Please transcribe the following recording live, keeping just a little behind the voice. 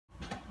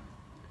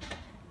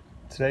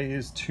Today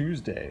is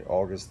Tuesday,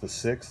 August the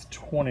 6th,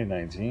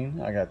 2019.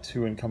 I got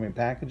 2 incoming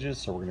packages,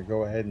 so we're going to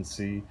go ahead and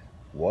see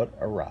what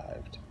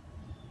arrived.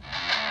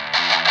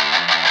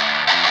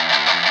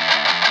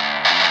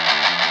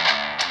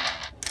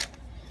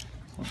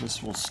 So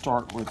this will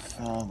start with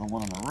the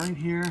one on the right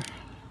here.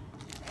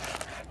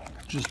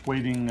 Just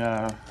waiting,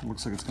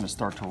 looks like it's going to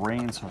start to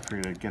rain, so I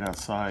figured I'd get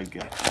outside,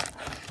 get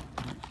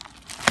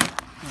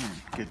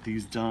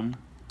these done.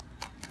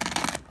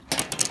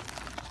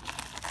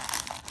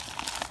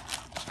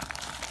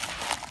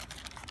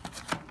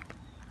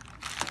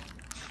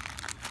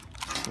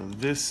 So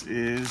this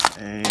is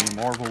a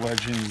Marvel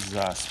Legends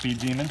Speed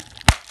Demon.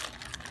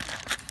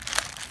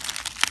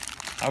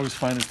 I always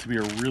find this to be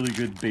a really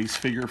good base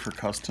figure for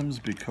customs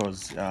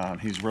because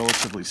he's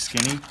relatively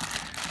skinny.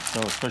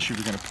 So especially if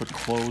you're going to put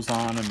clothes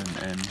on him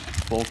and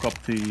bulk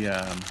up the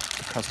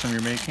custom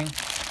you're making.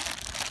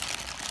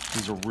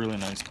 He's a really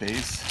nice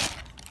base.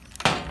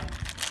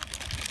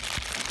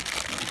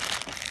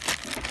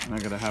 And I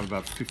gotta have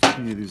about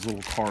 15 of these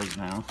little cars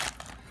now.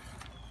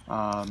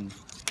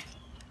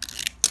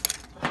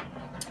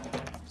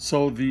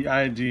 So the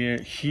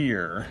idea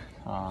here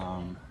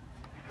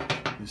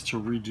is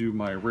to redo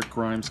my Rick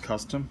Grimes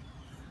custom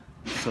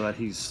so that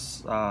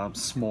he's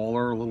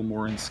smaller, a little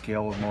more in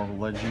scale with Marvel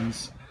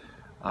Legends.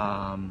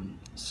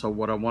 So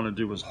what I want to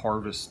do is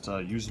harvest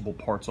usable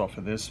parts off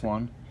of this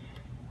one,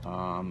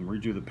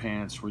 redo the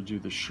pants,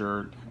 redo the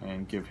shirt,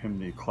 and give him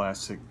the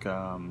classic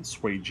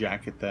suede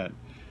jacket that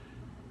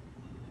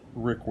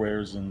Rick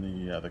wears in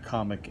the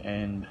comic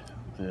and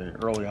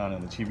early on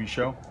in the TV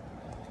show.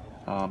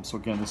 So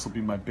again, this will be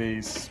my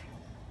base.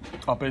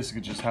 I'll basically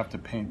just have to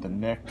paint the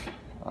neck,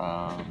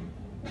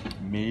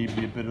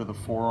 maybe a bit of the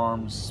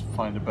forearms,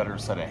 find a better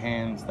set of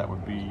hands that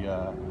would be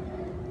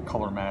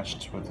color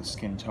matched with the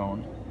skin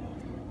tone.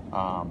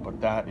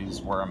 But that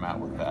is where I'm at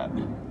with that.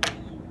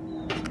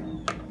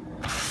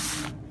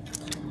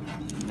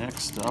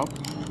 Next up,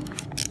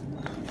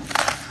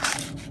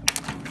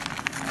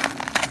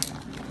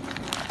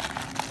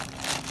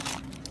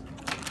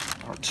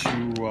 are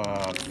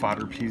 2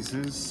 fodder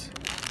pieces.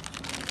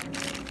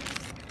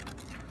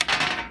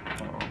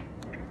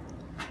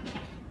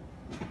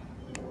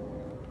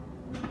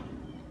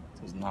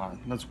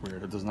 That's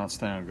weird. It does not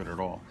stand good at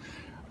all.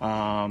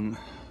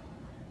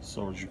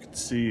 So as you can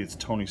see, it's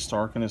Tony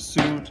Stark in a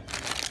suit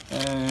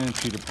and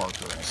Peter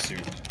Parker in a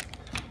suit.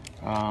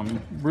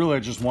 Really, I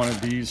just wanted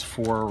these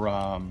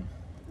for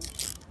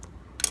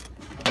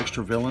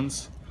extra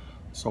villains.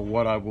 So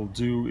what I will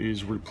do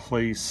is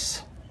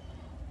replace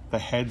the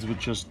heads with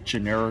just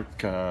generic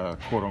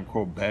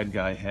quote-unquote bad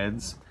guy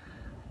heads,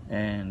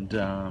 and you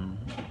know,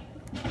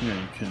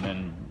 you can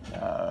then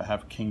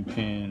have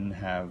Kingpin,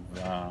 have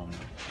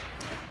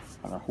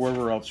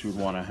whoever else you would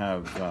want to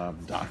have,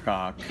 Doc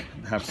Ock,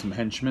 have some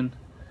henchmen.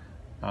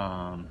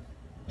 And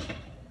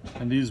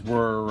these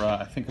were,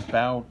 I think,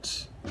 about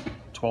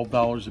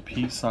 $12 a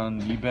piece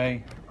on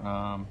eBay.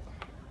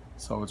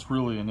 So it's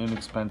really an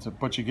inexpensive,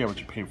 but you get what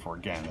you pay for.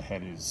 Again, the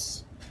head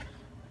is,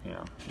 you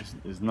know,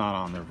 is not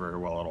on there very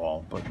well at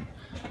all. But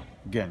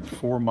again,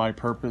 for my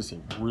purpose,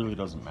 it really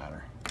doesn't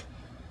matter.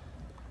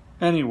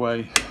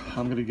 Anyway,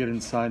 I'm going to get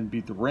inside and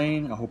beat the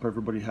rain. I hope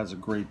everybody has a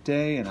great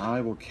day, and I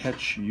will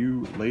catch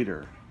you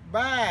later.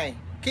 Bye.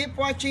 Keep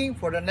watching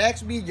for the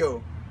next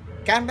video.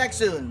 Come back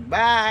soon.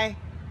 Bye.